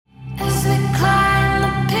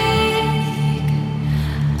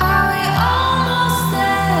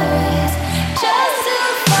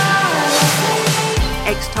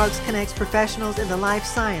Talks connects professionals in the life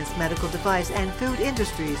science, medical device, and food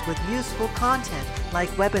industries with useful content like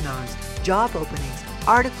webinars, job openings,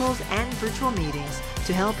 articles, and virtual meetings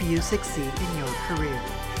to help you succeed in your career.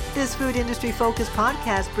 This food industry-focused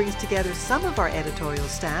podcast brings together some of our editorial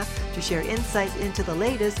staff to share insights into the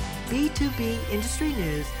latest B2B industry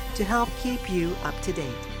news to help keep you up to date.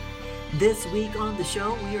 This week on the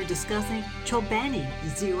show, we are discussing Chobani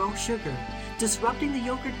Zero Sugar, disrupting the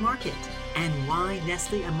yogurt market, and why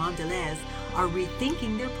Nestle and Mondelez are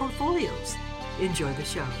rethinking their portfolios. Enjoy the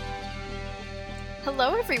show.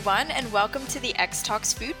 Hello, everyone, and welcome to the X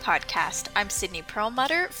Talks Food Podcast. I'm Sydney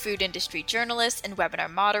Perlmutter, food industry journalist and webinar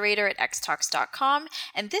moderator at xtalks.com,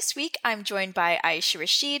 and this week I'm joined by Aisha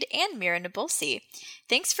Rashid and Mira Nabulsi.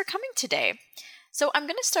 Thanks for coming today. So I'm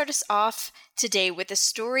going to start us off today with a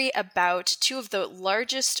story about two of the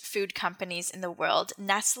largest food companies in the world,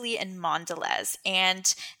 Nestle and Mondelez,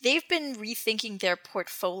 and they've been rethinking their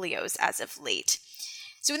portfolios as of late.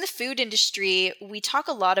 So in the food industry, we talk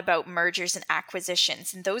a lot about mergers and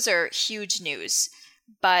acquisitions, and those are huge news.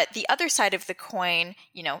 But the other side of the coin,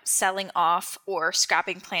 selling off or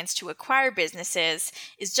scrapping plans to acquire businesses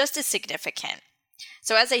is just as significant.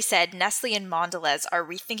 So as I said, Nestle and Mondelez are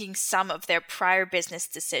rethinking some of their prior business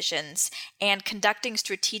decisions and conducting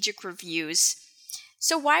strategic reviews.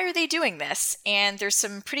 So why are they doing this? And there's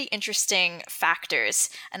some pretty interesting factors,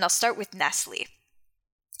 and I'll start with Nestle.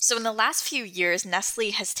 So in the last few years,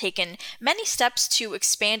 Nestle has taken many steps to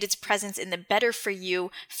expand its presence in the better-for-you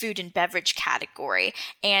food and beverage category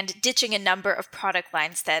and ditching a number of product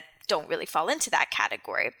lines that don't really fall into that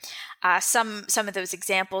category. Some of those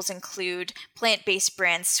examples include plant-based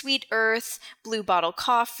brands Sweet Earth, Blue Bottle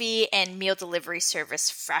Coffee, and meal delivery service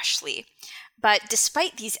Freshly. But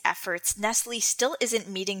despite these efforts, Nestle still isn't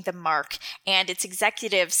meeting the mark, and its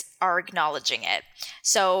executives are acknowledging it.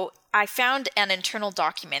 So I found an internal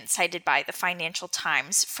document cited by the Financial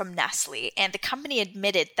Times from Nestle, and the company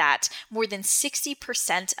admitted that more than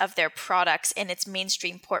 60% of their products in its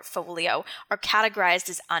mainstream portfolio are categorized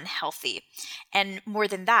as unhealthy. And more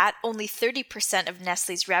than that, only 30% of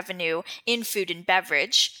Nestle's revenue in food and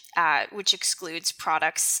beverage, which excludes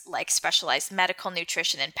products like specialized medical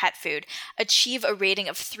nutrition and pet food, achieve a rating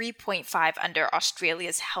of 3.5 under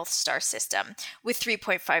Australia's Health Star system, with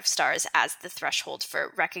 3.5 stars as the threshold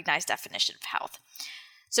for recognized definition of health.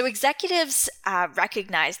 So executives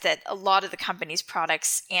recognize that a lot of the company's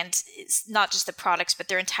products, and it's not just the products, but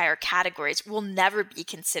their entire categories, will never be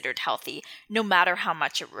considered healthy, no matter how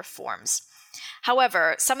much it reforms.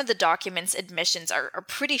 However, some of the document's admissions are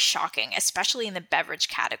pretty shocking, especially in the beverage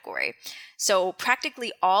category. So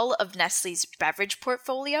practically all of Nestle's beverage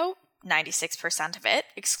portfolio, 96% of it,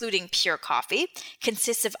 excluding pure coffee,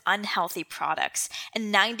 consists of unhealthy products,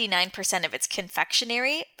 and 99% of its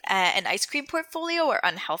confectionery and ice cream portfolio are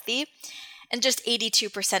unhealthy, and just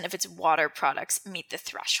 82% of its water products meet the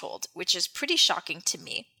threshold, which is pretty shocking to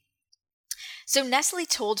me. So Nestle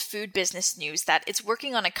told Food Business News that it's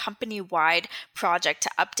working on a company-wide project to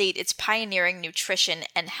update its pioneering nutrition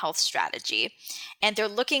and health strategy. And they're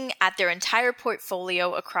looking at their entire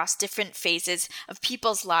portfolio across different phases of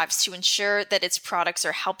people's lives to ensure that its products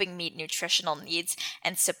are helping meet nutritional needs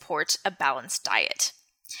and support a balanced diet.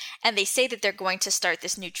 And they say that they're going to start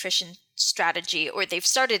this nutrition strategy, or they've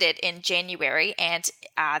started it in January, and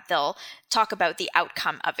they'll talk about the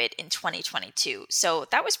outcome of it in 2022. So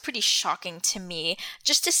that was pretty shocking to me,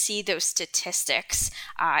 just to see those statistics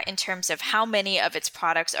in terms of how many of its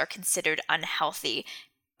products are considered unhealthy.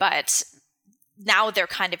 But now they're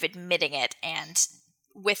kind of admitting it, and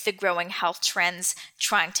with the growing health trends,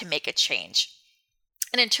 trying to make a change.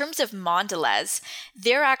 And in terms of Mondelez,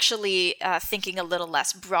 they're actually thinking a little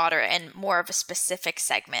less broader and more of a specific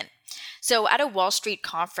segment. So at a Wall Street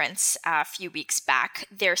conference a few weeks back,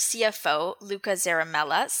 their CFO, Luca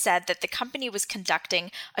Zaramella, said that the company was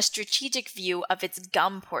conducting a strategic view of its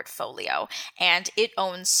gum portfolio, and it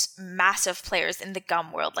owns massive players in the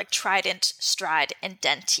gum world like Trident, Stride, and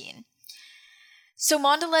Dentyne. So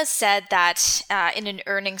Mondelez said that in an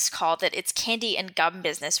earnings call that its candy and gum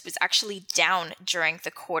business was actually down during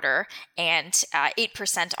the quarter, and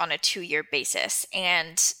 8% on a 2-year basis.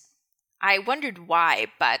 And I wondered why,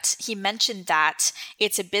 but he mentioned that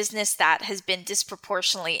it's a business that has been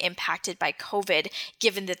disproportionately impacted by COVID,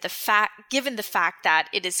 given the fact that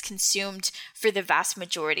it is consumed for the vast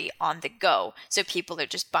majority on the go. So people are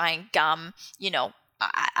just buying gum,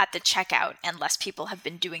 at the checkout, and less people have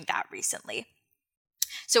been doing that recently.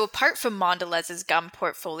 So apart from Mondelez's gum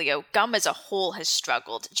portfolio, gum as a whole has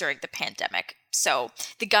struggled during the pandemic. So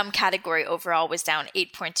the gum category overall was down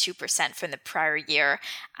 8.2% from the prior year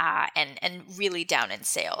and really down in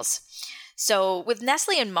sales. So, with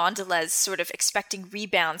Nestle and Mondelez sort of expecting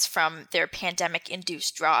rebounds from their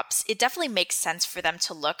pandemic-induced drops, it definitely makes sense for them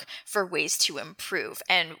to look for ways to improve.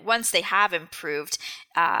 And once they have improved,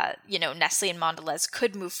 Nestle and Mondelez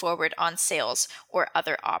could move forward on sales or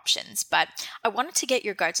other options. But I wanted to get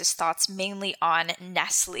your guys' thoughts mainly on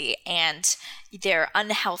Nestle and their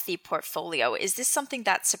unhealthy portfolio. Is this something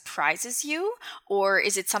that surprises you, or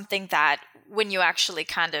is it something that when you actually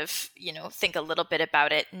kind of, think a little bit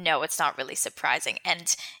about it, no, it's not really surprising?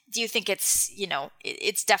 And do you think it's,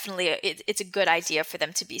 it's definitely, it's a good idea for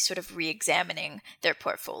them to be sort of re-examining their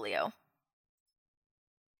portfolio?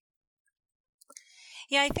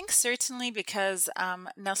 Yeah, I think certainly because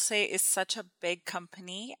Nestle is such a big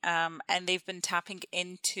company, and they've been tapping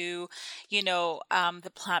into,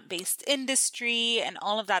 the plant-based industry and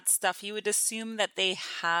all of that stuff. You would assume that they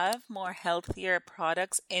have more healthier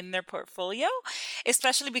products in their portfolio,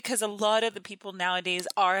 especially because a lot of the people nowadays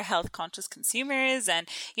are health-conscious consumers, and,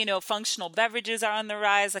 functional beverages are on the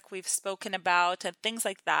rise, like we've spoken about, and things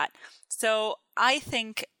like that. So I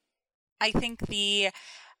think the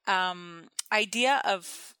idea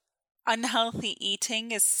of unhealthy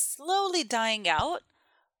eating is slowly dying out,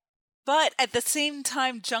 but at the same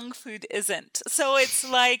time, junk food isn't. So it's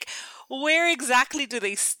like, where exactly do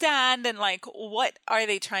they stand, and like, what are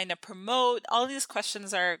they trying to promote? All these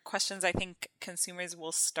questions are questions I think consumers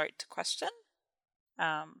will start to question.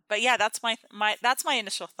 But yeah, that's my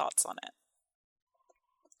initial thoughts on it.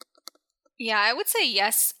 Yeah, I would say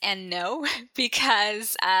yes and no,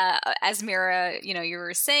 because as Mira, you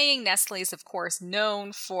were saying, Nestle is, of course,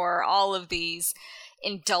 known for all of these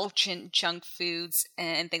indulgent junk foods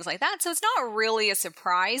and things like that. So it's not really a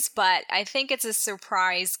surprise, but I think it's a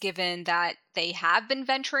surprise given that they have been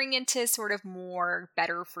venturing into sort of more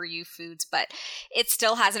better for you foods, but it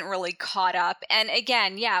still hasn't really caught up. And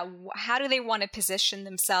again, yeah, how do they want to position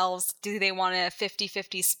themselves? Do they want a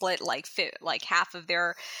 50-50 split, like half of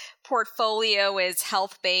their portfolio is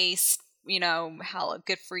health-based, how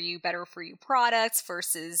good for you, better for you products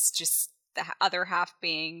versus just the other half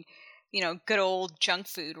being good old junk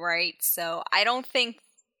food, right? So I don't think,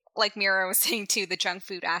 like Mira was saying too, the junk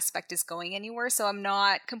food aspect is going anywhere. So I'm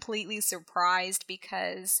not completely surprised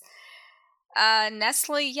because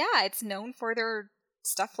Nestle, yeah, it's known for their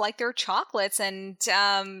stuff like their chocolates. And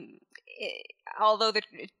although the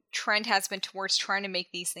trend has been towards trying to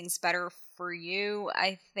make these things better for you,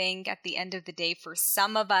 I think at the end of the day, for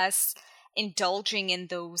some of us, indulging in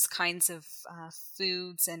those kinds of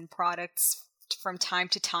foods and products from time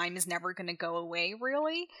to time is never going to go away,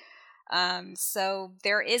 really. So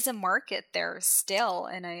there is a market there still,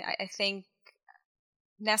 and I think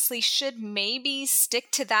Nestle should maybe stick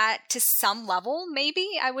to that to some level,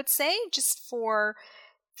 maybe, I would say, just for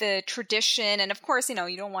the tradition. And of course, you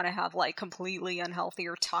don't want to have like completely unhealthy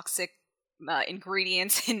or toxic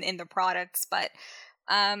ingredients in the products, but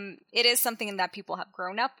it is something that people have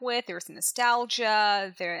grown up with. There's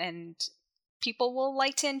nostalgia there, and people will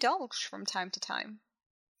like to indulge from time to time.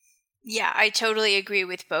 Yeah, I totally agree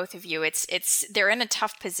with both of you. They're in a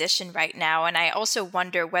tough position right now, and I also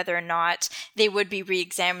wonder whether or not they would be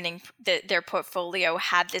re-examining their portfolio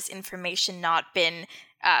had this information not been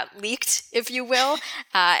leaked, if you will,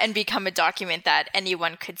 and become a document that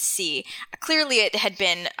anyone could see. Clearly, it had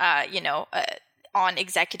been, on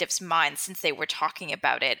executives' minds since they were talking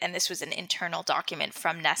about it, and this was an internal document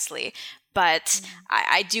from Nestle. But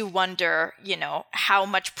I do wonder, how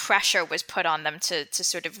much pressure was put on them to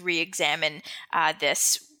sort of re-examine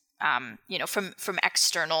this, from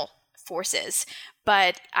external forces.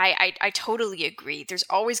 But I totally agree. There's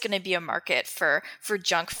always going to be a market for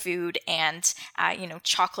junk food and,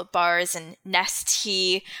 chocolate bars and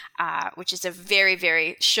Nestea, which is a very,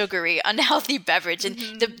 very sugary, unhealthy beverage. And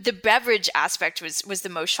the beverage aspect was the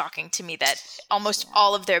most shocking to me, that almost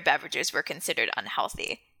all of their beverages were considered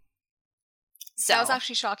unhealthy. So that was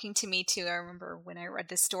actually shocking to me too. I remember when I read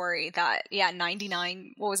this story that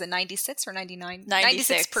 96 or 99?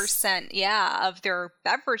 96%, yeah, of their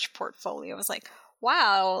beverage portfolio. I was like,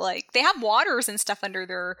 wow, like they have waters and stuff under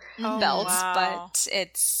their belts, but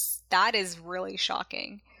that is really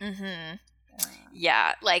shocking. Mm-hmm.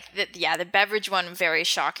 Yeah, the beverage one, very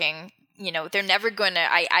shocking. They're never going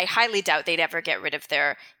to, I highly doubt they'd ever get rid of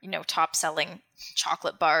their, top selling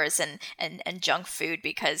chocolate bars and junk food,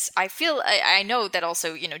 because I know that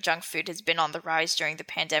also, junk food has been on the rise during the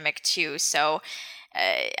pandemic too. So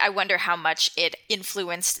I wonder how much it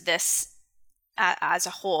influenced this as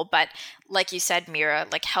a whole. But like you said, Mira,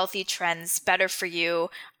 like healthy trends, better for you,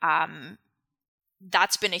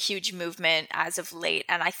 that's been a huge movement as of late.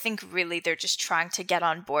 And I think really they're just trying to get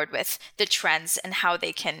on board with the trends and how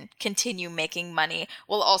they can continue making money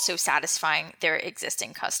while also satisfying their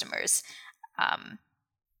existing customers.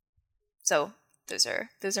 So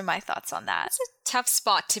those are my thoughts on that. It's a tough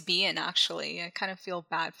spot to be in, actually. I kind of feel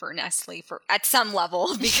bad for Nestle at some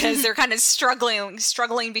level because they're kind of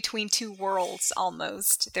struggling between two worlds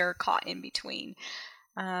almost. They're caught in between.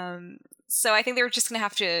 So I think they're just going to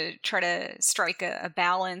have to try to strike a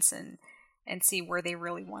balance and see where they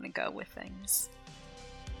really want to go with things.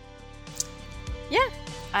 Yeah,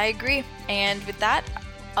 I agree. And with that,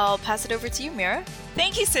 I'll pass it over to you, Mira.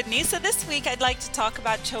 Thank you, Sydney. So this week I'd like to talk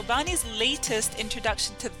about Chobani's latest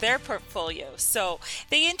introduction to their portfolio. So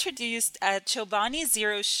they introduced Chobani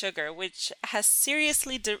Zero Sugar, which has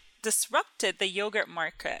seriously disrupted the yogurt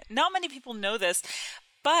market. Not many people know this,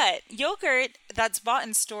 but yogurt that's bought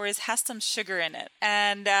in stores has some sugar in it.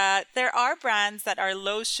 And there are brands that are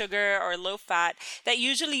low sugar or low fat that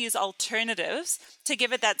usually use alternatives to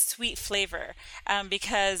give it that sweet flavor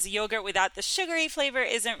because yogurt without the sugary flavor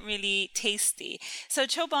isn't really tasty. So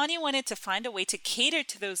Chobani wanted to find a way to cater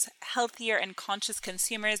to those healthier and conscious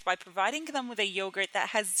consumers by providing them with a yogurt that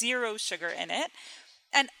has zero sugar in it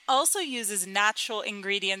and also uses natural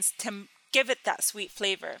ingredients to give it that sweet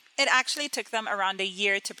flavor. It actually took them around a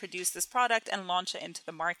year to produce this product and launch it into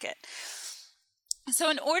the market.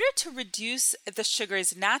 So in order to reduce the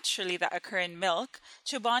sugars naturally that occur in milk,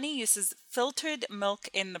 Chobani uses filtered milk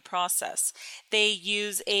in the process. They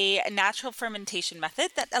use a natural fermentation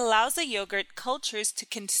method that allows the yogurt cultures to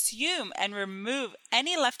consume and remove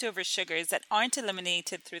any leftover sugars that aren't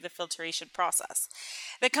eliminated through the filtration process.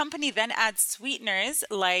 The company then adds sweeteners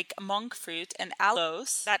like monk fruit and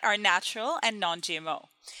allulose that are natural and non-GMO.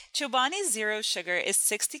 Chobani Zero Sugar is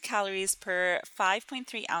 60 calories per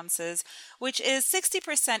 5.3 ounces, which is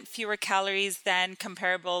 60% fewer calories than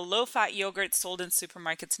comparable low-fat yogurt sold in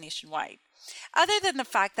supermarkets nationwide. Other than the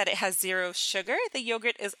fact that it has zero sugar, the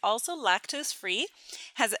yogurt is also lactose-free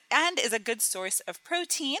and is a good source of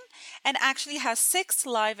protein and actually has 6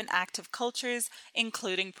 live and active cultures,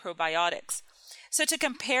 including probiotics. So to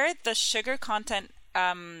compare the sugar content,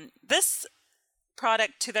 this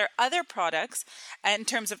product to their other products in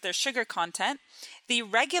terms of their sugar content, the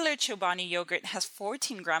regular Chobani yogurt has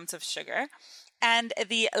 14 grams of sugar and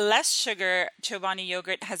the less sugar Chobani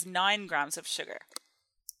yogurt has 9 grams of sugar.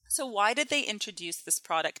 So why did they introduce this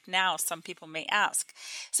product now, some people may ask?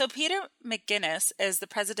 So Peter McGuinness is the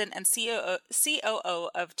president and COO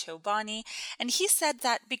of Chobani, and he said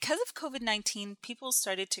that because of COVID-19, people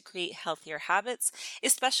started to create healthier habits,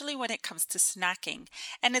 especially when it comes to snacking,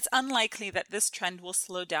 and it's unlikely that this trend will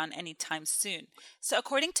slow down anytime soon. So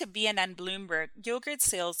according to BNN Bloomberg, yogurt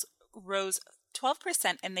sales rose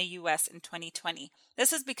 12% in the US in 2020.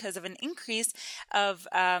 This is because of an increase of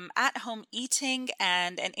at-home eating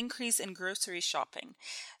and an increase in grocery shopping.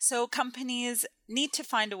 So companies need to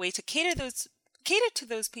find a way to cater to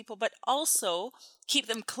those people, but also keep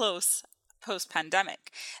them close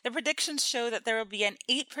post-pandemic. The predictions show that there will be an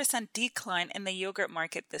 8% decline in the yogurt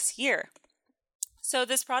market this year. So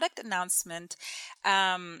this product announcement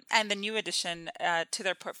and the new addition to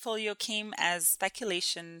their portfolio came as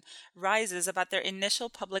speculation rises about their initial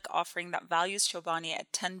public offering that values Chobani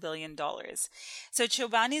at $10 billion. So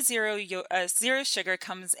Chobani Zero Sugar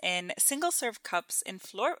comes in single-serve cups in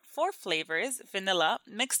 4 flavors, vanilla,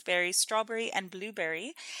 mixed berry, strawberry, and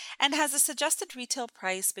blueberry, and has a suggested retail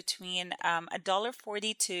price between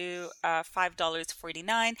 $1.40 to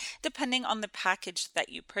 $5.49, depending on the package that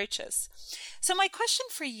you purchase. So my question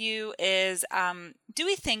for you is, do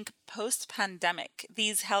we think post-pandemic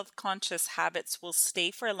these health-conscious habits will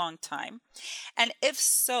stay for a long time? And if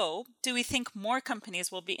so, do we think more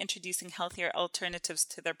companies will be introducing healthier alternatives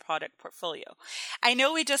to their product portfolio? I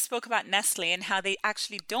know we just spoke about Nestle and how they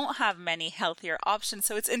actually don't have many healthier options,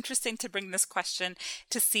 so it's interesting to bring this question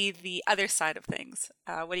to see the other side of things.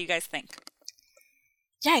 What do you guys think?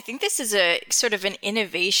 Yeah, I think this is a sort of an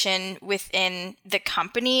innovation within the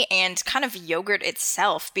company and kind of yogurt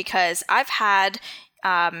itself, because I've had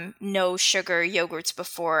no sugar yogurts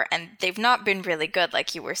before and they've not been really good,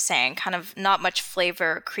 like you were saying, kind of not much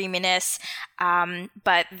flavor, creaminess.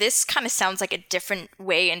 But this kind of sounds like a different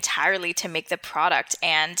way entirely to make the product,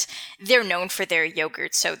 and they're known for their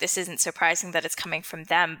yogurt, so this isn't surprising that it's coming from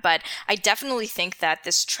them. But I definitely think that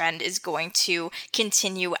this trend is going to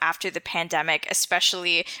continue after the pandemic,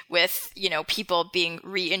 especially with, people being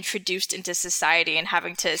reintroduced into society and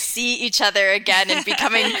having to see each other again and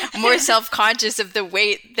becoming more self-conscious of the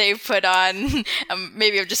weight they put on.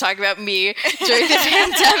 Maybe I'm just talking about me during the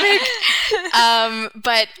pandemic.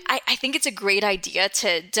 But I think it's a great idea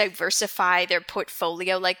to diversify their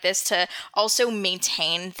portfolio like this, to also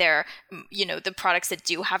maintain their, the products that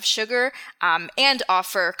do have sugar, and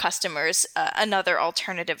offer customers another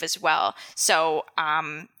alternative as well. So,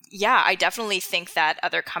 I definitely think that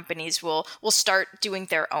other companies will start doing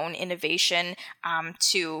their own innovation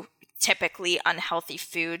to typically unhealthy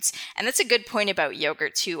foods. And that's a good point about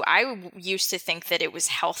yogurt too. I used to think that it was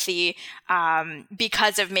healthy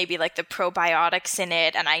because of maybe like the probiotics in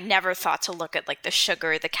it, and I never thought to look at like the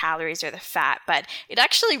sugar, the calories, or the fat. But it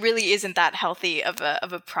actually really isn't that healthy of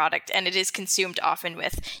a product, and it is consumed often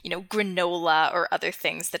with granola or other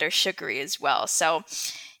things that are sugary as well. So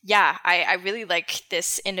yeah, I really like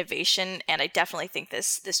this innovation, and I definitely think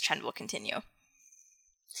this trend will continue.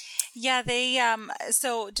 Yeah, they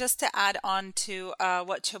so just to add on to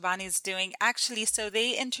what Chobani is doing, actually, so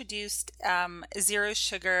they introduced zero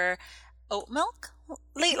sugar oat milk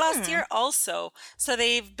late last year also. So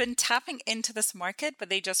they've been tapping into this market, but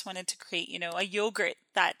they just wanted to create, a yogurt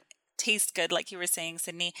that tastes good, like you were saying,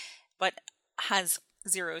 Sydney, but has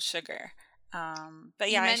zero sugar.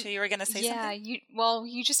 But yeah, Aisha, you were going to say something?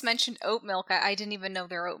 You just mentioned oat milk. I didn't even know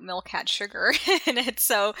their oat milk had sugar in it.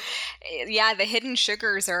 So yeah, the hidden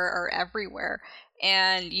sugars are everywhere,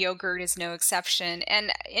 and yogurt is no exception.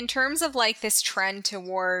 And in terms of like this trend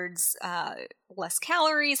towards less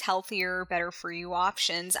calories, healthier, better for you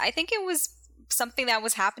options, I think it was something that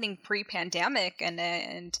was happening pre-pandemic,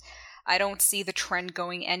 and I don't see the trend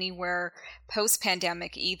going anywhere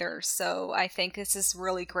post-pandemic either. So I think this is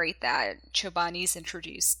really great that Chobani's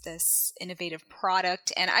introduced this innovative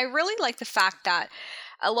product. And I really like the fact that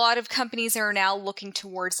a lot of companies are now looking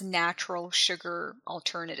towards natural sugar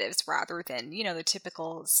alternatives rather than, the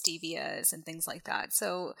typical stevias and things like that.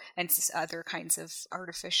 So, and other kinds of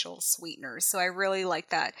artificial sweeteners. So I really like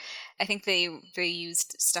that. I think they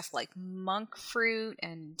used stuff like monk fruit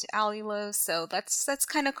and allulose. So that's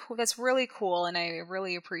kind of cool. That's really cool. And I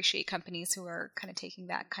really appreciate companies who are kind of taking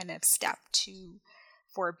that kind of step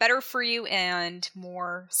for better for you and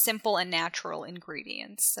more simple and natural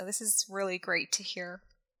ingredients. So this is really great to hear.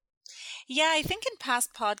 Yeah, I think in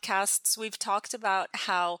past podcasts, we've talked about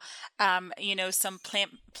how, some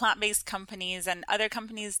plant-based companies and other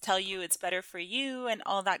companies tell you it's better for you and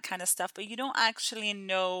all that kind of stuff, but you don't actually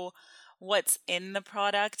know what's in the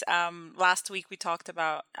product. Last week, we talked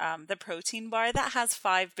about the protein bar that has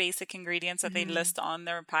 5 basic ingredients that they list on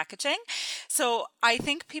their packaging. So I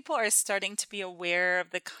think people are starting to be aware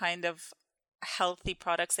of the kind of healthy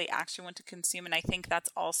products they actually want to consume, and I think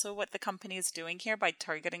that's also what the company is doing here by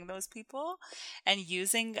targeting those people and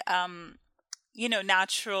using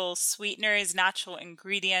natural sweeteners, natural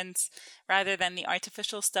ingredients rather than the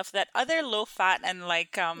artificial stuff that other low fat and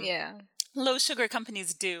low sugar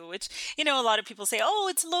companies do, which, a lot of people say, oh,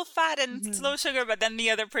 it's low fat and it's low sugar, but then the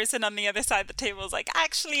other person on the other side of the table is like,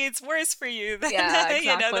 actually, it's worse for you than,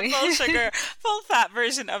 the full sugar, full fat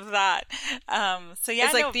version of that.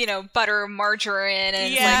 It's like, butter, margarine,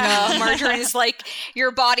 and it's like, margarine is like,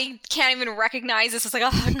 your body can't even recognize this. It's like,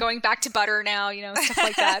 oh, I'm going back to butter now, stuff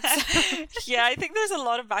like that. So. Yeah, I think there's a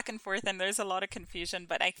lot of back and forth and there's a lot of confusion,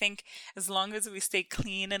 but I think as long as we stay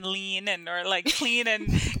clean and lean or like clean and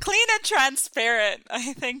transparent,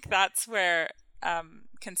 I think that's where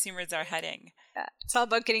consumers are heading. Yeah. It's all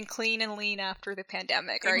about getting clean and lean after the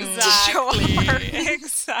pandemic, right? Exactly.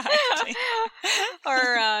 Exactly.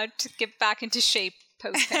 Or to get back into shape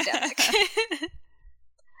post-pandemic.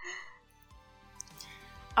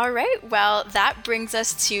 All right, well, that brings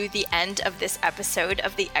us to the end of this episode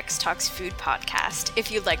of the X Talks Food Podcast. If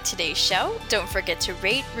you liked today's show, don't forget to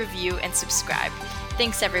rate, review, and subscribe.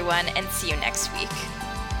 Thanks, everyone, and see you next week.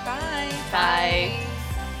 Bye. Bye.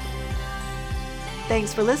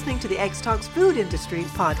 Thanks for listening to the X Talks Food Industry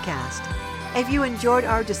Podcast. If you enjoyed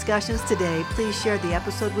our discussions today, please share the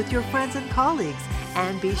episode with your friends and colleagues,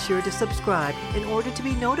 and be sure to subscribe in order to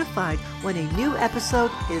be notified when a new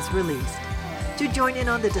episode is released. To join in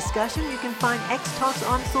on the discussion, you can find X Talks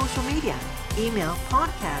on social media, email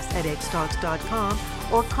podcast@xtalks.com,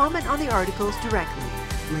 or comment on the articles directly.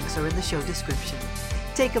 Links are in the show description.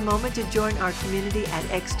 Take a moment to join our community at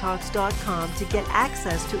xtalks.com to get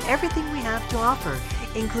access to everything we have to offer,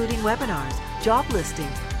 including webinars, job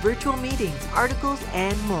listings, virtual meetings, articles,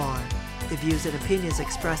 and more. The views and opinions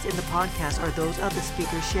expressed in the podcast are those of the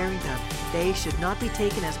speakers sharing them. They should not be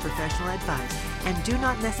taken as professional advice and do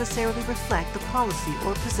not necessarily reflect the policy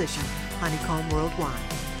or position Honeycomb Worldwide.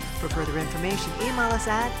 For further information, email us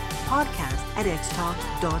at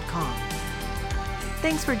podcast@xtalks.com.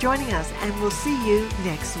 Thanks for joining us, and we'll see you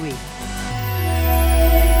next week.